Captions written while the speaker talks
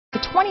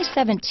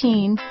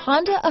2017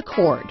 Honda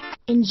Accord.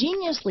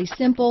 Ingeniously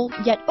simple,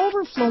 yet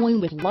overflowing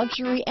with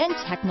luxury and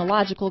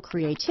technological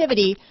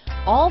creativity,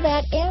 all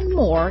that and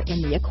more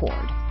in the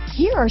Accord.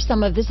 Here are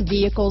some of this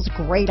vehicle's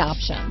great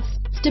options: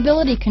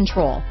 stability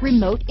control,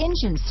 remote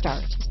engine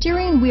start,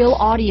 steering wheel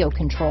audio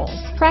controls,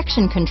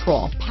 traction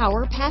control,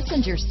 power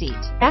passenger seat,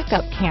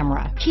 backup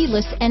camera,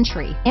 keyless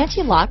entry,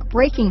 anti-lock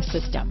braking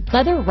system,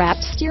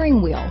 leather-wrapped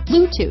steering wheel,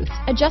 Bluetooth,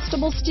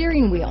 adjustable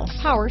steering wheel,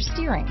 power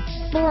steering,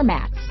 floor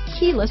mats,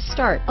 keyless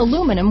start,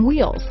 aluminum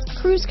wheels,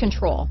 cruise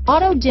control,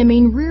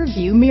 auto-dimming rear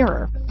view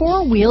mirror,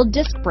 four-wheel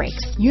disc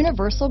brakes,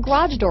 universal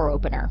garage door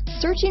opener.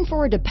 Searching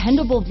for a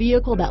dependable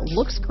vehicle that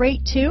looks great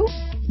too?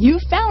 You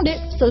found it,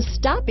 so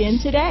stop in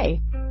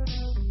today.